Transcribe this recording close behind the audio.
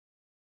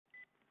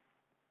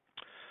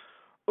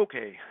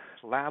Okay,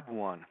 Lab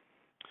 1.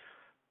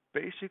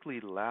 Basically,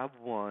 Lab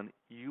 1,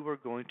 you are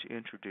going to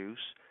introduce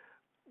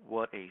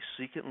what a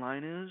secant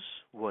line is,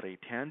 what a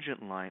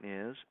tangent line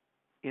is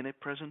in a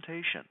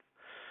presentation.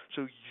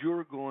 So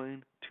you're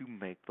going to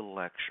make the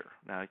lecture.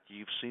 Now,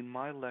 you've seen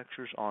my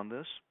lectures on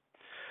this.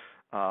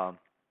 Uh,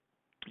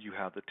 you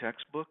have the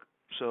textbook.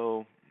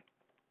 So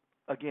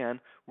again,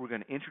 we're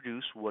going to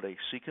introduce what a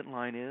secant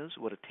line is,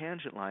 what a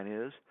tangent line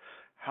is,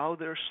 how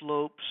their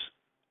slopes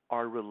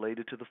are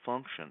related to the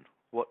function.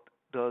 What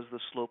does the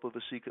slope of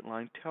a secant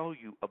line tell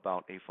you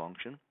about a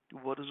function?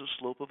 What does the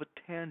slope of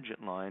a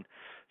tangent line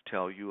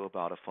tell you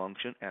about a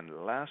function?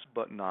 And last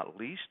but not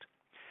least,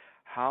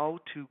 how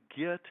to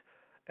get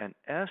an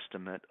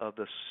estimate of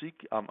the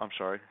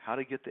how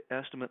to get the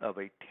estimate of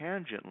a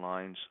tangent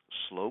line's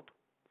slope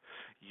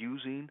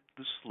using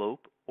the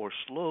slope or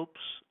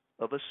slopes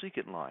of a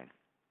secant line.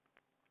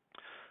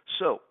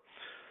 So,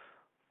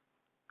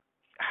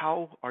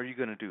 how are you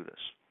going to do this?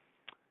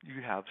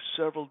 You have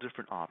several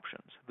different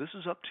options. This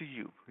is up to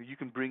you. You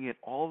can bring in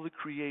all the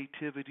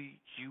creativity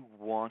you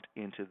want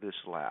into this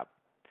lab.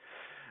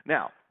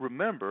 Now,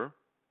 remember,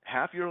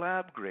 half your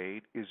lab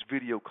grade is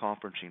video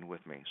conferencing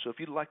with me. So if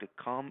you'd like to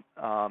come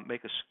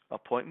make an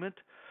appointment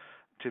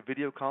to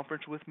video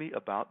conference with me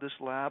about this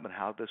lab and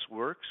how this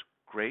works,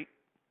 great.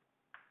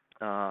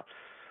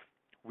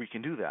 We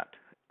can do that.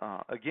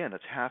 Again,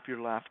 it's half your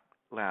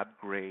lab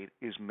grade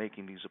is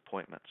making these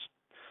appointments.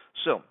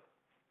 So,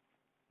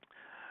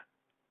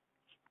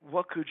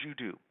 what could you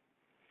do?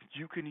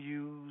 You can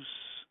use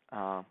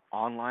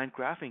online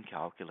graphing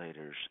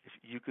calculators. If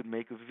you could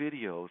make a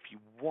video if you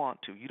want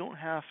to. You don't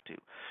have to.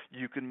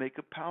 You can make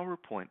a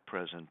PowerPoint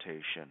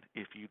presentation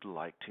if you'd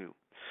like to.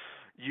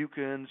 You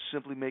can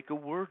simply make a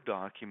Word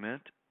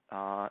document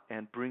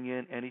and bring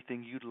in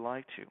anything you'd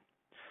like to.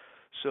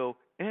 So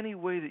any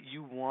way that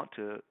you want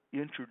to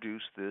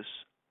introduce this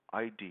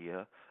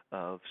idea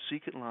of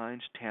secant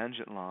lines,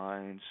 tangent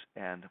lines,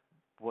 and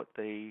what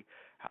they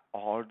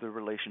are, the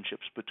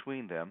relationships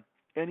between them,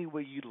 any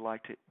way you'd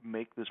like to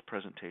make this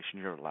presentation,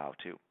 you're allowed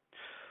to.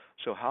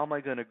 So how am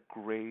I going to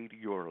grade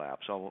your lab?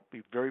 So I'll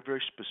be very,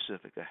 very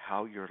specific at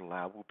how your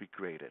lab will be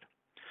graded.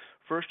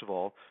 First of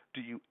all,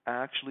 do you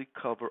actually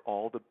cover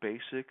all the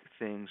basic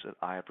things that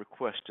I have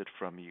requested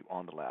from you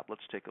on the lab?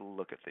 Let's take a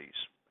look at these.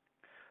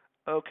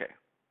 Okay.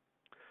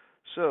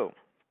 So,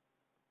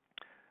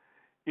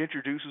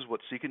 introduces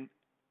what secant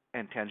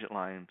and tangent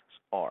lines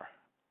are,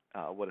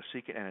 what a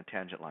secant and a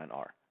tangent line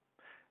are.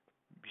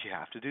 You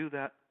have to do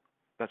that.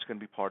 That's going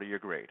to be part of your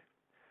grade.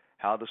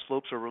 How the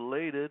slopes are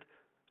related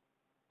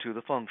to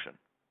the function,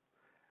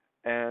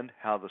 and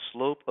how the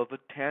slope of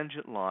a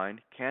tangent line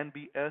can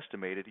be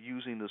estimated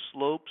using the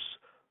slopes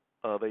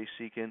of a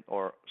secant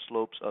or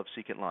slopes of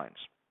secant lines.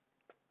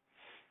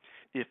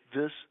 If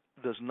this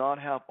does not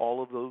have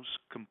all of those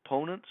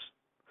components,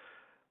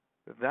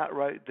 that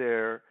right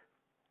there,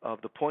 of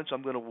the points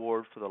I'm going to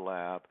award for the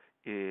lab,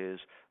 is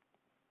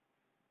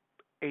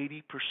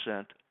 80%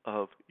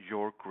 of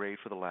your grade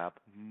for the lab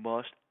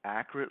must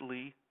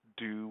accurately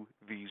do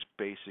these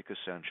basic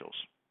essentials.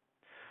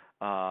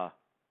 Are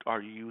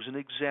you using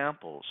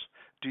examples?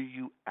 Do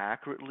you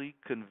accurately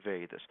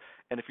convey this?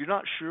 And if you're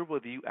not sure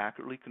whether you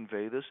accurately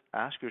convey this,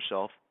 ask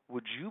yourself,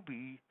 would you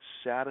be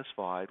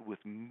satisfied with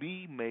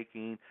me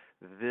making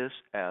this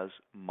as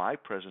my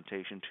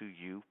presentation to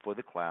you for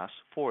the class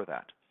for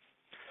that?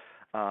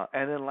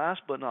 And then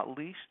last but not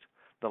least,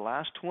 the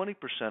last 20%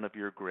 of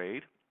your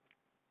grade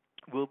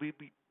will be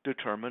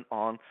determined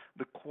on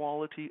the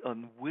quality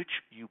on which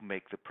you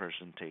make the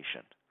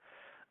presentation.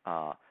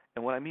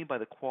 And what I mean by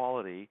the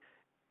quality,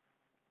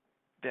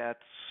 that's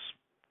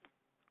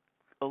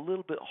a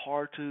little bit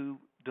hard to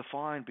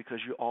define because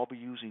you'll all be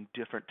using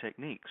different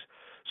techniques.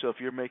 So if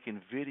you're making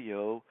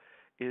video,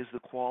 is the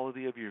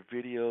quality of your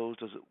videos,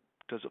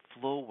 does it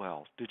flow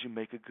well? Did you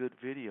make a good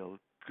video?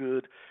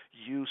 Good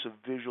use of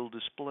visual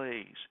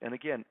displays? And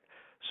again,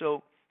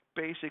 so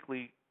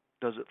basically,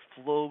 does it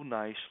flow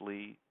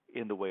nicely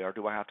in the way, or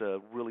do I have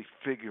to really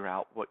figure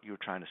out what you're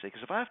trying to say?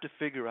 Because if I have to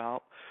figure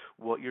out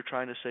what you're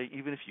trying to say,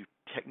 even if you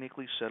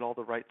technically said all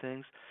the right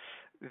things,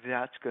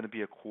 that's going to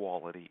be a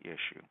quality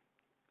issue.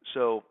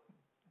 So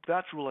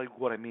that's really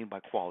what I mean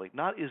by quality.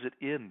 Not is it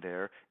in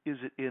there, is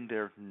it in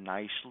there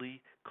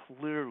nicely,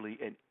 clearly,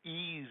 and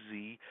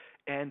easy,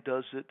 and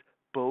does it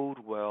bode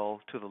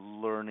well to the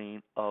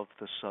learning of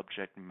the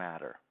subject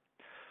matter?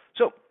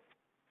 So,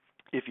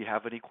 if you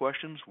have any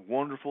questions,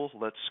 wonderful,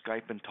 let's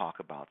Skype and talk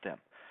about them.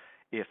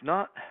 If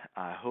not,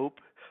 I hope.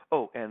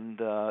 Oh, and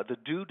the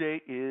due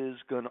date is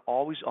going to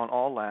always, on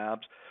all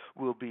labs,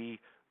 will be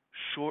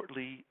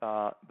shortly.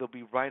 They'll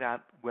be right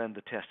at when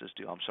the test is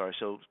due. I'm sorry.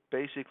 So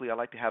basically, I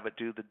like to have it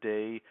due the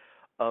day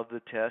of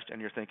the test.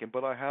 And you're thinking,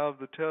 but I have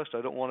the test.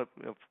 I don't want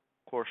to. Of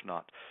course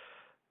not.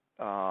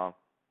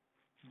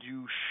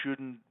 You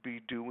shouldn't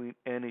be doing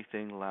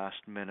anything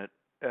last minute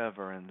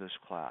ever in this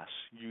class.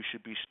 You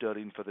should be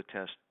studying for the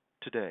test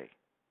today,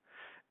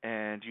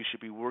 and you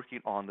should be working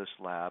on this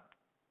lab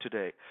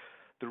today.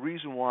 The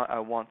reason why I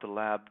want the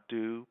lab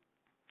due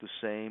the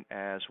same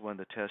as when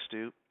the test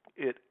due,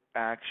 it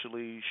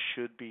actually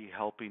should be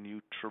helping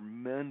you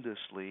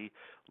tremendously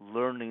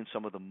learning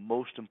some of the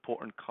most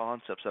important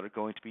concepts that are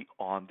going to be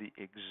on the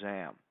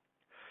exam.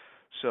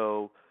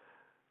 So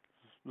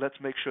let's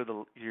make sure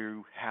that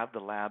you have the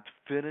lab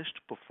finished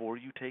before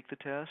you take the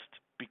test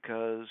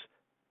because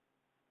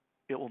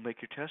it will make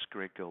your test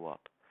grade go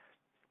up.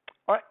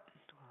 All right.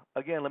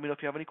 Again, let me know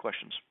if you have any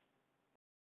questions.